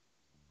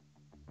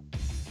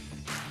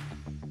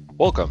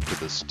Welcome to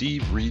the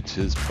Steve Reads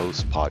His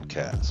Post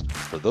podcast.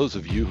 For those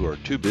of you who are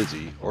too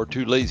busy or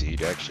too lazy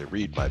to actually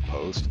read my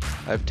post,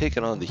 I've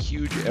taken on the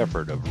huge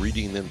effort of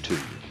reading them to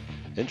you.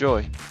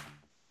 Enjoy.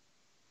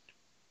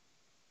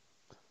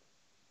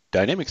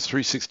 Dynamics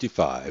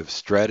 365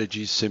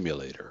 Strategy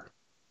Simulator.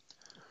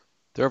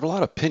 There are a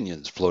lot of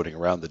opinions floating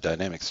around the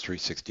Dynamics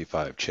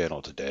 365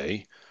 channel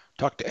today.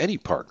 Talk to any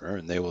partner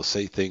and they will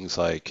say things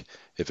like,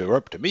 if it were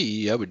up to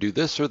me, I would do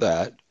this or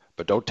that,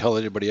 but don't tell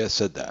anybody I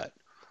said that.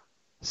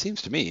 It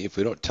seems to me if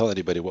we don't tell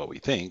anybody what we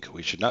think,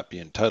 we should not be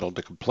entitled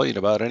to complain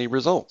about any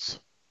results.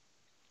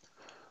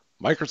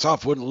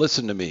 Microsoft wouldn't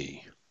listen to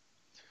me.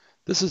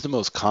 This is the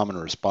most common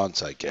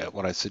response I get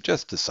when I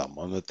suggest to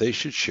someone that they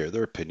should share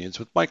their opinions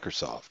with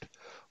Microsoft.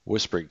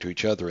 Whispering to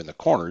each other in the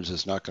corners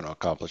is not going to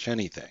accomplish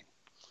anything.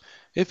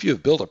 If you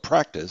have built a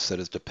practice that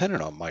is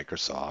dependent on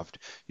Microsoft,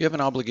 you have an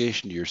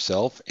obligation to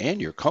yourself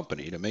and your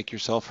company to make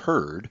yourself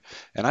heard,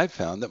 and I've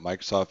found that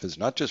Microsoft is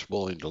not just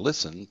willing to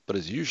listen, but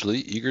is usually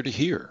eager to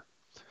hear.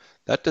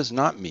 That does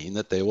not mean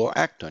that they will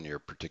act on your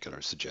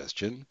particular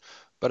suggestion,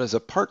 but as a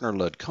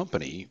partner-led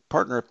company,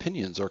 partner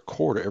opinions are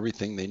core to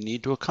everything they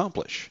need to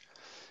accomplish.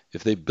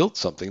 If they built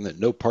something that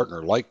no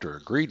partner liked or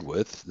agreed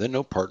with, then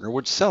no partner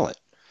would sell it.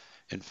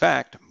 In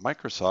fact,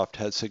 Microsoft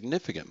has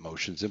significant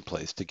motions in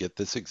place to get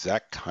this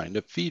exact kind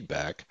of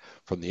feedback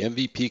from the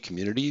MVP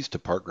communities to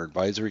partner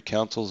advisory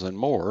councils and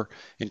more,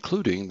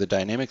 including the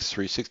Dynamics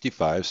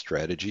 365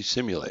 Strategy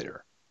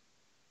Simulator.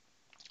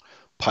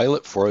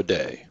 Pilot for a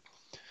day.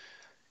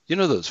 You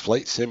know those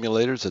flight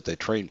simulators that they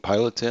train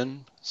pilots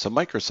in? So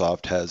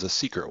Microsoft has a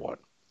secret one,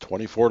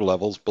 24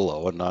 levels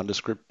below a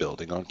nondescript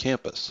building on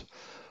campus.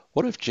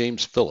 What if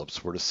James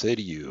Phillips were to say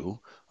to you,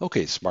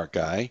 okay, smart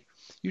guy,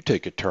 you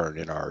take a turn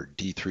in our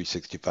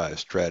D365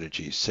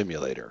 strategy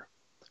simulator.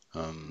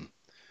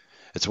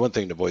 It's one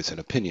thing to voice an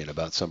opinion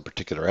about some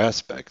particular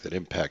aspect that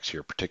impacts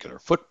your particular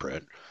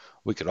footprint.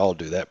 We could all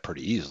do that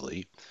pretty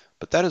easily,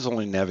 but that is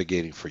only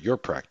navigating for your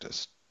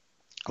practice.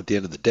 At the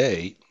end of the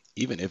day,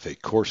 even if a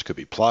course could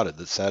be plotted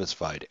that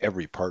satisfied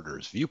every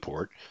partner's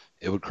viewport,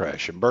 it would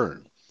crash and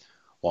burn.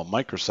 While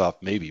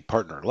Microsoft may be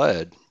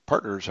partner-led,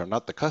 partners are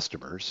not the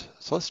customers,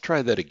 so let's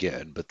try that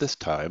again, but this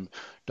time,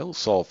 don't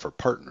solve for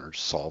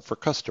partners, solve for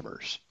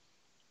customers.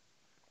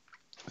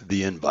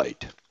 The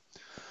invite.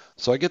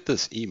 So I get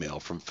this email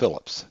from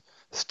Philips.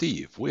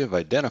 Steve, we have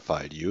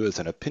identified you as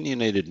an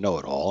opinionated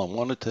know-it-all and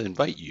wanted to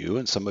invite you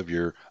and some of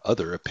your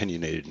other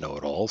opinionated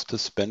know-it-alls to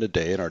spend a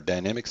day in our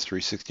Dynamics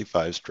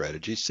 365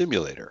 Strategy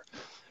Simulator.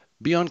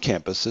 Be on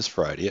campus this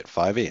Friday at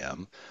 5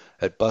 a.m.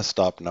 at bus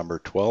stop number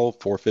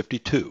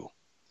 12452.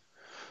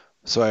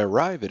 So I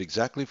arrive at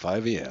exactly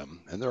 5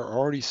 a.m. and there are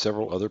already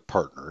several other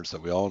partners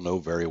that we all know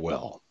very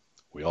well.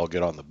 We all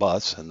get on the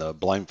bus and the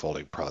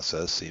blindfolding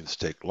process seems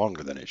to take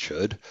longer than it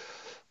should,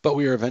 but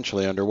we are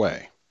eventually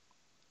underway.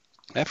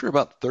 After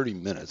about 30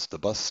 minutes, the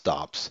bus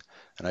stops,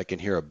 and I can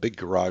hear a big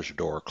garage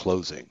door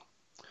closing.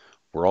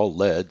 We're all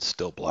led,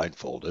 still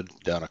blindfolded,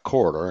 down a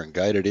corridor and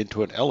guided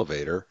into an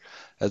elevator.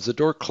 As the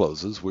door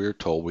closes, we are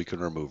told we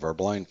can remove our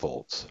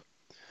blindfolds.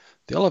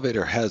 The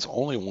elevator has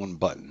only one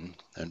button,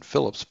 and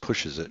Phillips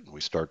pushes it, and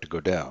we start to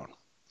go down.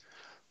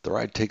 The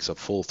ride takes a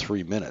full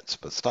 3 minutes,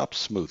 but stops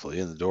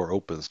smoothly, and the door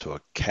opens to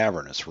a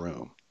cavernous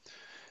room.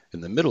 In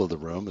the middle of the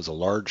room is a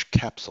large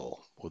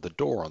capsule with a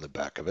door on the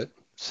back of it,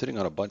 sitting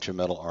on a bunch of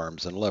metal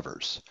arms and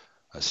levers.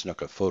 I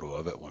snuck a photo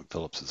of it when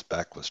Phillips's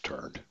back was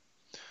turned.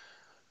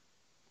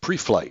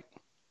 Pre-flight.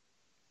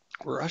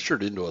 We're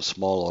ushered into a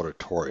small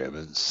auditorium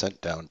and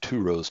sent down 2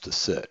 rows to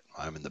sit.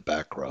 I'm in the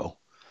back row.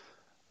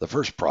 The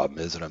first problem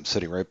is that I'm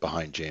sitting right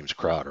behind James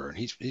Crowder, and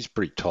he's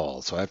pretty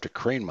tall, so I have to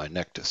crane my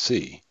neck to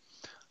see.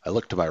 I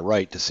look to my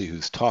right to see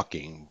who's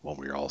talking when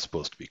we are all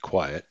supposed to be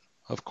quiet.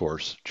 Of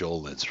course,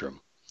 Joel Lindstrom.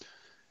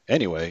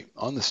 Anyway,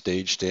 on the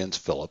stage stands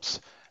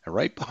Phillips, and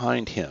right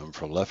behind him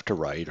from left to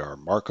right are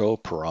Marco,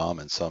 Param,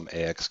 and some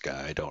AX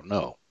guy I don't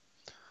know.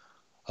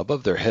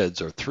 Above their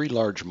heads are 3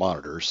 large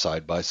monitors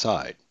side by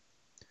side.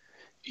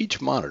 Each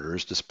monitor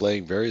is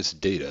displaying various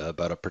data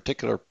about a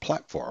particular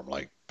platform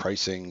like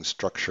pricing,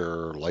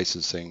 structure,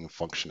 licensing,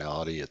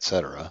 functionality,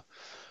 etc.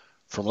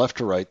 From left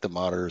to right, the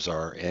monitors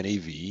are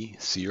NAV,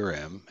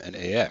 CRM, and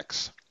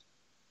AX.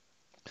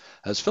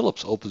 As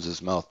Phillips opens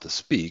his mouth to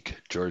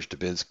speak, George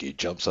Dubinsky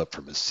jumps up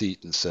from his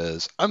seat and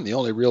says, "I'm the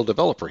only real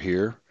developer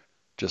here,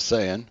 just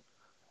saying,"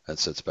 and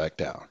sits back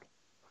down.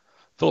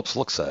 Phillips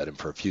looks at him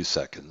for a few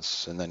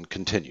seconds and then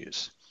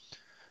continues.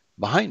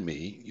 Behind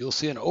me, you'll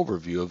see an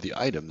overview of the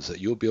items that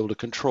you'll be able to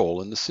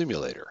control in the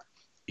simulator.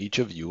 Each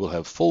of you will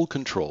have full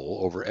control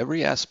over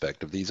every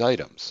aspect of these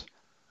items.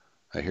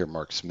 I hear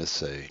Mark Smith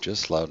say,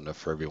 just loud enough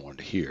for everyone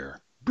to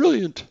hear,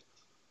 "Brilliant!"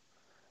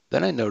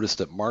 Then I notice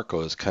that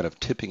Marco is kind of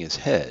tipping his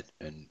head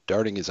and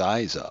darting his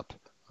eyes up,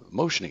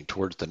 motioning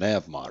towards the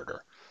nav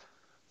monitor.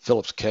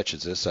 Phillips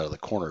catches this out of the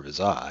corner of his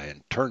eye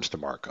and turns to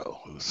Marco,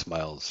 who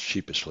smiles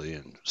sheepishly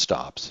and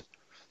stops.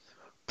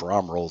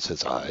 Param rolls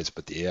his eyes,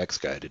 but the AX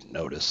guy didn't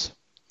notice.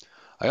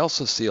 I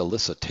also see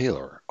Alyssa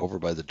Taylor over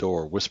by the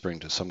door whispering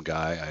to some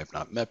guy I have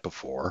not met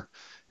before.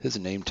 His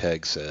name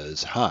tag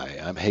says, "Hi,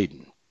 I'm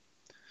Hayden."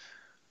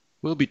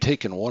 We'll be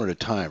taken one at a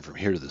time from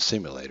here to the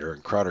simulator,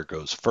 and Crowder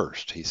goes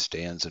first. He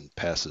stands and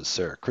passes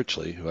Sarah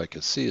Critchley, who I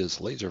can see is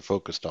laser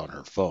focused on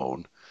her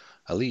phone.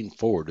 I lean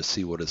forward to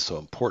see what is so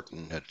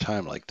important at a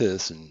time like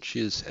this, and she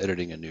is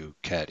editing a new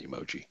cat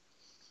emoji.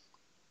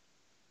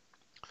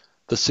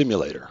 The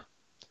simulator.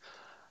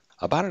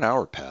 About an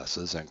hour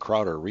passes, and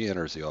Crowder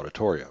re-enters the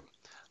auditorium.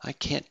 I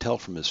can't tell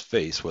from his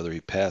face whether he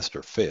passed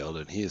or failed,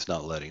 and he is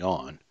not letting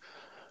on.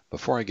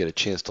 Before I get a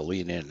chance to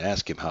lean in and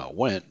ask him how it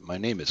went, my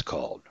name is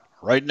called.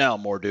 "Right now,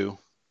 Mordu."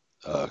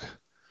 Ugh.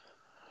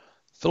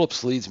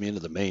 Phillips leads me into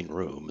the main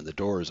room, and the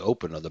door is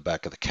open on the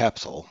back of the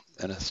capsule,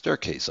 and a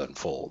staircase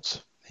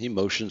unfolds. He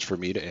motions for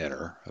me to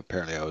enter.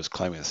 Apparently I was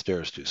climbing the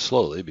stairs too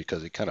slowly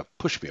because he kind of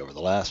pushed me over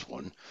the last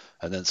one,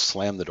 and then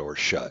slammed the door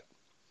shut.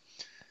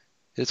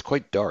 It's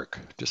quite dark,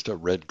 just a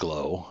red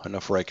glow,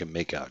 enough where I can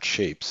make out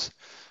shapes.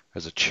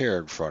 There's a chair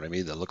in front of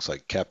me that looks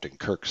like Captain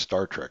Kirk's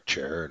Star Trek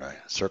chair, and I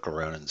circle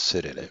around and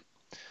sit in it.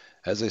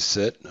 As I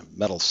sit, a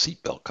metal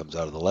seatbelt comes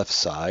out of the left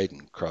side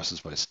and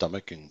crosses my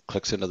stomach and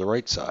clicks into the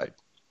right side.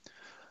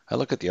 I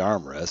look at the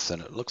armrests,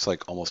 and it looks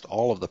like almost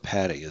all of the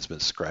padding has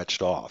been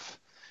scratched off.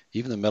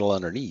 Even the metal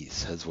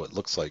underneath has what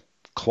looks like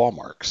claw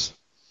marks.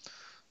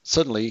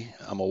 Suddenly,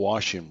 I'm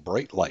awash in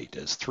bright light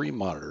as 3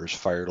 monitors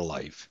fire to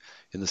life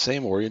in the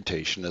same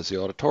orientation as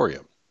the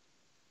auditorium.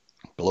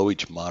 Below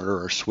each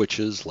monitor are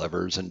switches,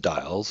 levers, and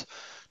dials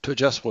to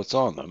adjust what's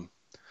on them.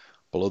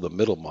 Below the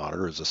middle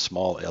monitor is a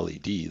small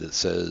LED that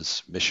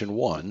says Mission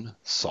 1,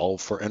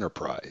 Solve for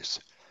Enterprise.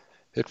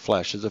 It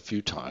flashes a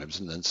few times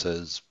and then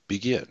says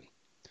Begin.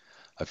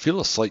 I feel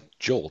a slight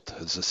jolt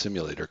as the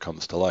simulator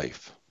comes to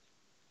life.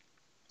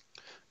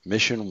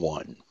 Mission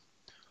 1.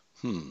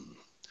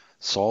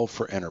 Solve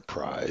for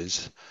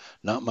Enterprise.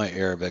 Not my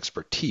area of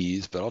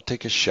expertise, but I'll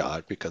take a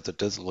shot because it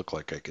doesn't look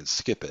like I can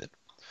skip it.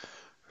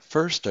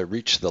 First, I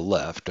reach to the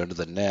left under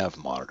the nav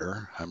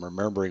monitor. I'm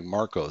remembering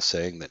Marco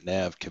saying that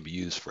nav can be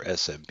used for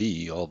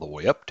SMB all the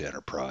way up to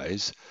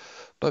Enterprise,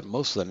 but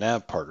most of the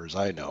nav partners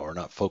I know are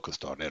not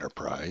focused on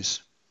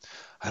Enterprise.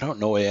 I don't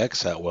know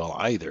AX that well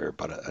either,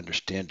 but I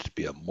understand it to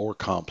be a more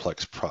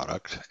complex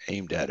product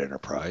aimed at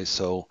Enterprise,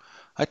 so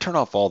I turn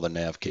off all the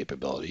nav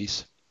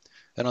capabilities.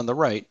 And on the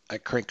right, I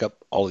crank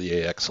up all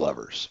the AX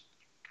levers.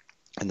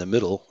 In the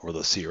middle, where the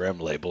CRM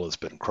label has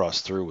been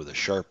crossed through with a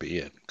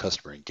Sharpie and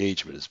customer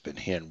engagement has been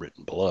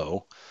handwritten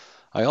below,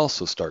 I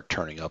also start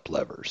turning up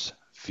levers.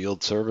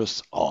 Field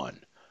service,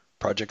 on.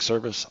 Project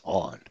service,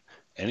 on.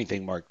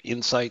 Anything marked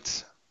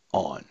insights,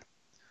 on.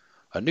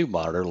 A new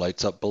monitor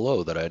lights up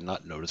below that I had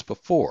not noticed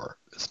before.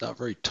 It's not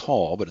very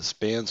tall, but it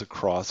spans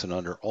across and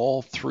under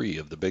all 3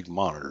 of the big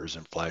monitors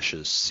and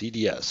flashes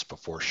CDS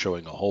before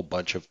showing a whole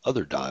bunch of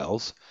other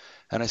dials,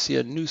 and I see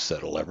a new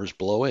set of levers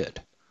below it.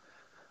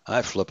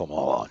 I flip them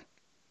all on.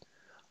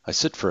 I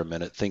sit for a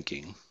minute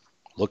thinking,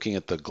 looking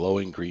at the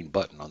glowing green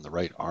button on the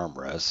right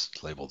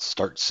armrest labeled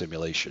Start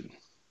Simulation.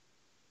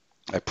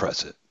 I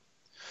press it.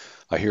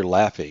 I hear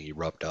laughing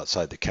erupt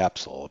outside the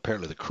capsule.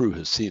 Apparently the crew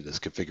has seen this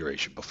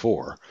configuration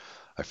before.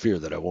 I fear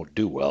that I won't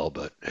do well,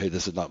 but hey,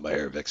 this is not my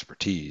area of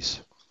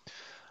expertise.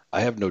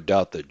 I have no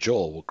doubt that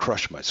Joel will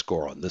crush my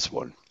score on this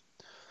one.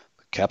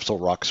 The capsule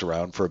rocks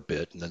around for a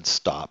bit and then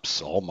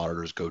stops. All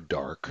monitors go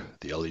dark.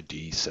 The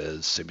LED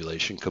says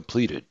simulation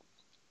completed.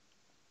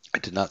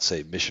 It did not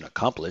say mission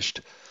accomplished,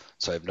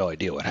 so I have no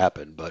idea what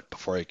happened, but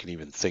before I can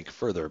even think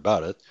further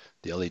about it,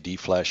 the LED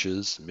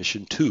flashes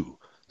Mission 2,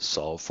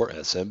 Solve for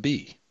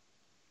SMB.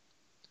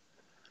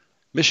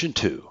 Mission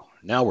 2.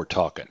 Now we're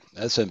talking.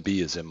 SMB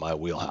is in my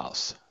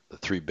wheelhouse. The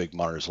 3 big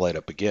monitors light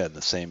up again,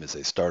 the same as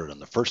they started on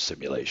the first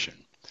simulation.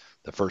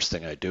 The first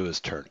thing I do is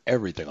turn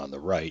everything on the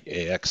right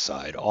AX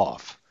side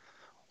off.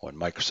 When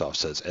Microsoft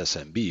says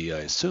SMB, I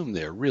assume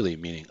they're really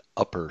meaning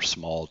upper,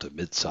 small to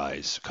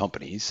mid-size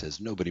companies, as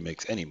nobody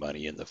makes any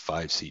money in the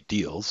 5-seat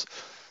deals.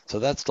 So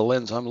that's the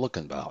lens I'm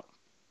looking about.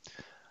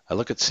 I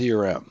look at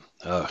CRM,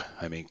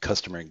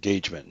 customer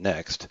engagement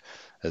next,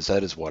 as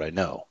that is what I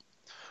know.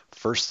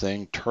 First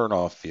thing, turn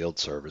off field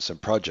service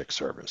and project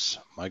service.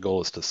 My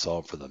goal is to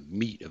solve for the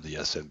meat of the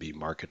SMB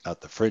market, not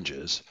the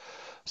fringes.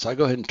 So I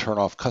go ahead and turn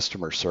off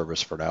customer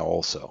service for now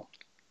also.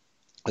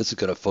 This is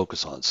going to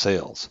focus on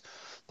sales,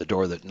 the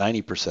door that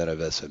 90% of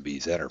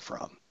SMBs enter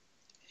from.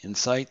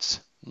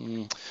 Insights?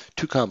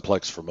 Too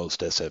complex for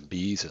most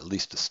SMBs, at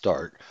least to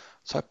start,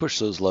 so I push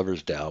those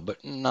levers down,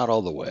 but not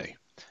all the way.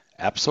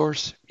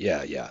 AppSource?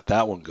 Yeah,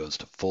 that one goes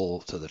to full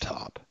to the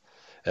top.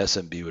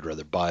 SMB would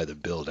rather buy than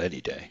build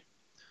any day.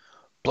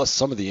 Plus,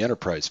 some of the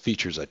enterprise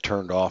features I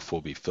turned off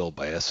will be filled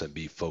by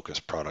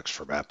SMB-focused products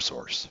from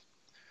AppSource.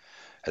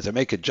 As I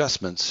make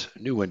adjustments,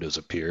 new windows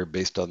appear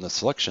based on the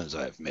selections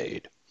I have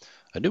made.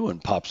 A new one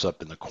pops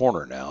up in the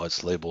corner now.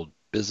 It's labeled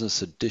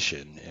Business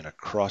Edition in a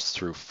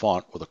cross-through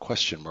font with a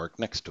question mark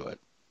next to it.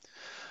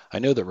 I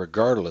know that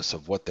regardless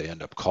of what they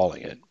end up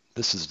calling it,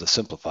 this is the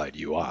simplified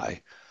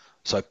UI,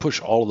 so I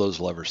push all of those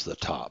levers to the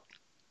top.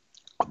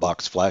 A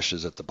box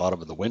flashes at the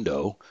bottom of the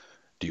window.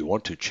 Do you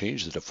want to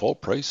change the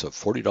default price of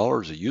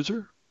 $40 a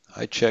user?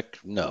 I check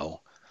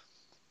no.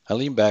 I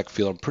lean back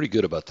feeling pretty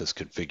good about this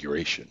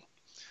configuration.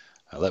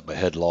 I let my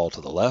head loll to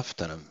the left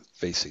and I'm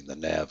facing the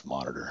nav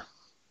monitor.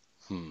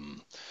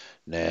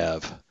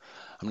 Nav.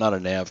 I'm not a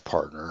nav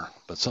partner,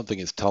 but something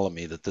is telling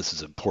me that this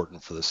is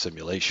important for the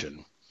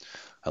simulation.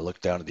 I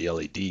look down at the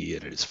LED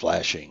and it is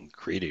flashing,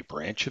 create a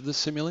branch of the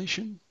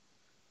simulation?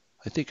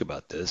 I think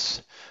about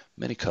this.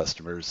 Many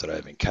customers that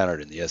I've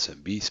encountered in the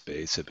SMB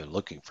space have been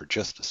looking for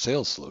just a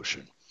sales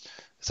solution.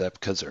 Is that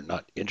because they're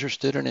not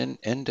interested in an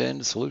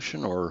end-to-end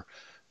solution or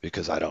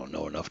because I don't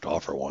know enough to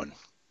offer one?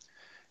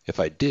 If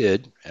I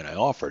did and I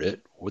offered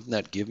it, wouldn't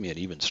that give me an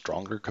even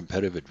stronger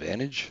competitive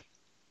advantage?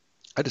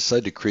 I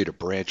decide to create a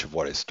branch of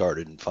what I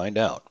started and find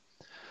out.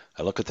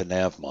 I look at the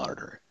nav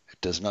monitor.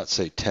 It does not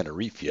say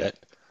Tenerife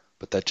yet,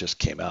 but that just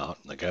came out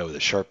and the guy with the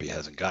Sharpie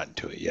hasn't gotten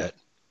to it yet.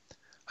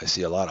 I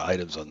see a lot of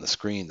items on the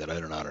screen that I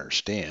do not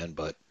understand,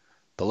 but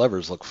the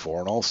levers look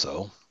foreign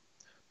also.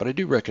 But I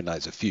do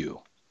recognize a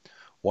few.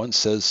 One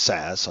says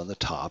SaaS on the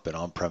top and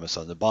on-premise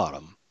on the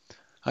bottom.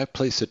 I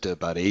place it to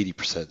about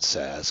 80%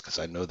 SaaS because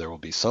I know there will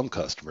be some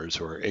customers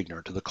who are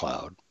ignorant to the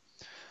cloud.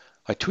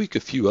 I tweak a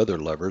few other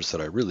levers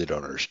that I really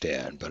don't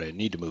understand, but I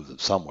need to move them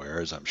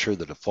somewhere as I'm sure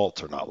the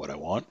defaults are not what I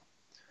want.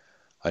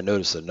 I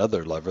notice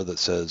another lever that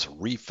says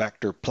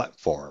Refactor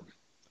Platform.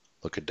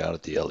 Looking down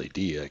at the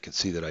LED, I can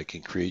see that I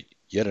can create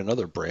yet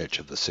another branch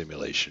of the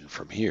simulation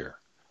from here.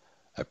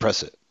 I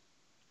press it.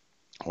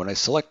 When I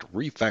select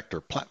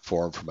Refactor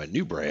Platform for my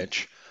new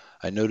branch,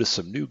 I notice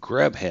some new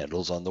grab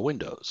handles on the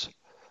windows.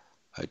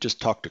 I just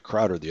talked to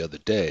Crowder the other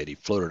day and he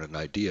floated an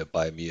idea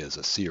by me as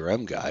a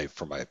CRM guy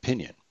for my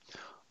opinion.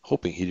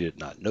 Hoping he did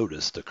not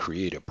notice the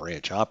create a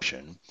branch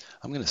option,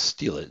 I'm going to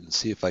steal it and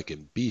see if I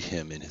can beat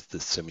him in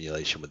this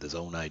simulation with his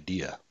own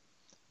idea.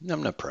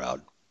 I'm not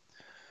proud.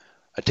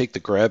 I take the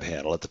grab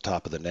handle at the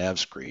top of the nav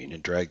screen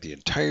and drag the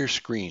entire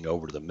screen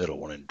over to the middle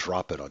one and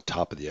drop it on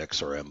top of the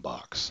XRM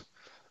box.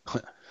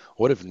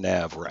 What if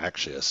Nav were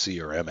actually a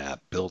CRM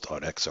app built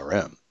on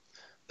XRM?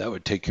 That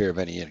would take care of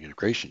any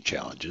integration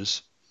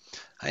challenges.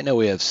 I know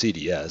we have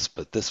CDS,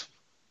 but this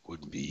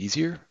wouldn't be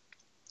easier.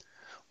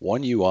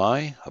 One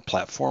UI, a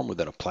platform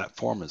within a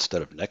platform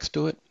instead of next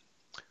to it?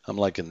 I'm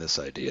liking this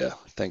idea.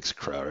 Thanks,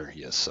 Crowder.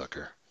 Yes,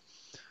 sucker.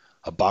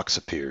 A box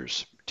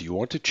appears. Do you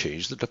want to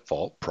change the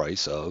default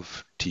price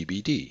of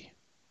TBD?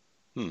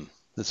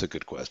 That's a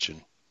good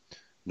question.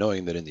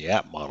 Knowing that in the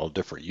app model,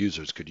 different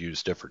users could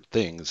use different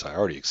things, I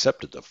already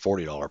accepted the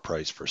 $40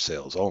 price for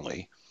sales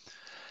only.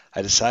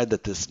 I decide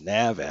that this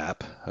Nav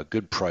app, a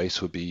good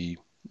price would be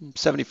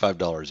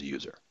 $75 a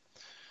user.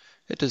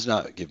 It does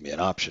not give me an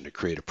option to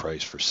create a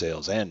price for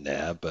sales and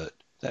nav, but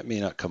that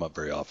may not come up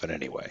very often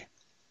anyway.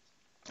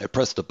 I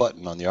press the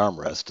button on the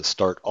armrest to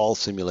start all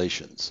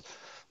simulations.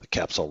 The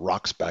capsule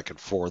rocks back and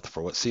forth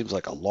for what seems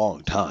like a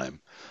long time,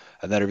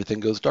 and then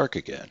everything goes dark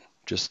again.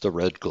 Just the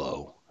red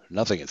glow.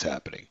 Nothing is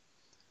happening.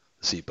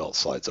 The seatbelt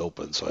slides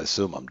open, so I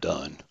assume I'm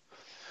done.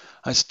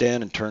 I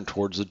stand and turn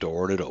towards the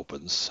door, and it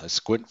opens. I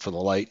squint for the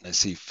light, and I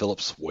see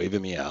Phillips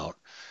waving me out.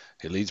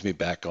 He leads me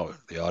back to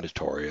the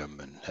auditorium,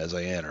 and as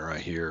I enter, I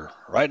hear,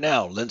 "Right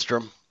now,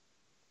 Lindstrom."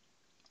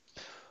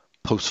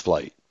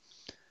 Post-flight.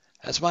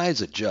 As my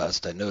eyes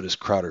adjust, I notice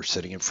Crowder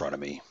sitting in front of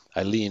me.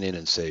 I lean in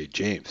and say,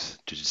 "James,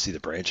 did you see the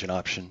branching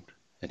option?"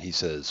 And he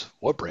says,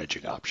 "What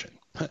branching option?"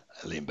 I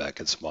lean back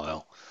and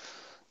smile.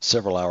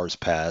 Several hours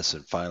pass,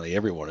 and finally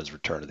everyone has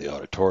returned to the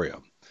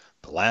auditorium.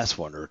 The last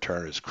one to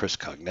return is Chris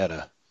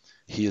Cognetta.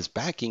 He is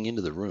backing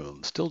into the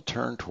room, still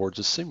turned towards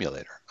the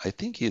simulator. I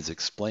think he is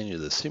explaining to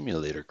the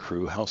simulator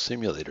crew how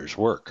simulators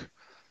work.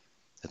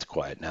 It's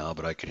quiet now,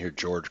 but I can hear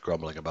George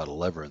grumbling about a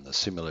lever in the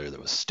simulator that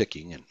was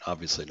sticking and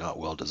obviously not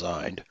well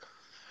designed.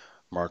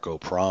 Marco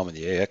Prom and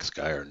the AX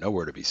guy are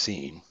nowhere to be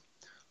seen.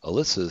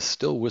 Alyssa is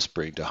still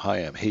whispering to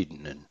Hyam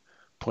Hayden and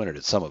pointed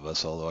at some of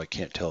us, although I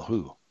can't tell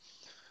who.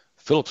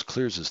 Phillips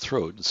clears his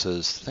throat and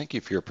says, "Thank you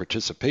for your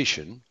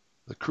participation.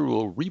 The crew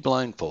will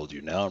re-blindfold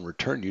you now and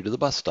return you to the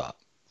bus stop."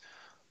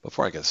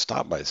 Before I can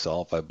stop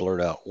myself, I blurt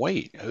out,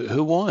 "Wait,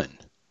 who won?"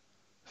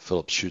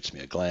 Phillips shoots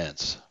me a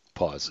glance,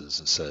 pauses,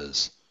 and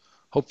says,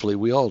 "Hopefully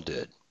we all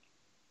did.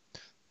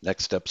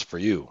 Next steps for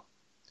you."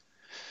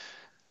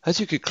 As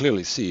you could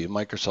clearly see,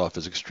 Microsoft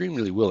is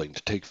extremely willing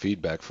to take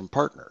feedback from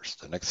partners.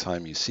 The next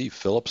time you see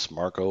Phillips,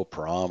 Marco,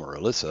 Param, or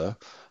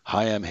Alyssa,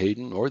 Hyam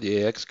Hayden, or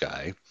the AX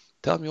guy,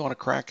 tell them you want to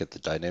crack at the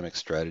Dynamic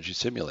Strategy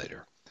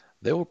Simulator.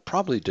 They will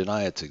probably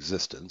deny its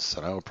existence,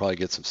 and I will probably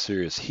get some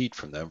serious heat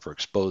from them for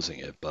exposing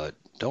it, but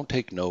don't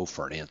take no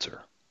for an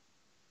answer.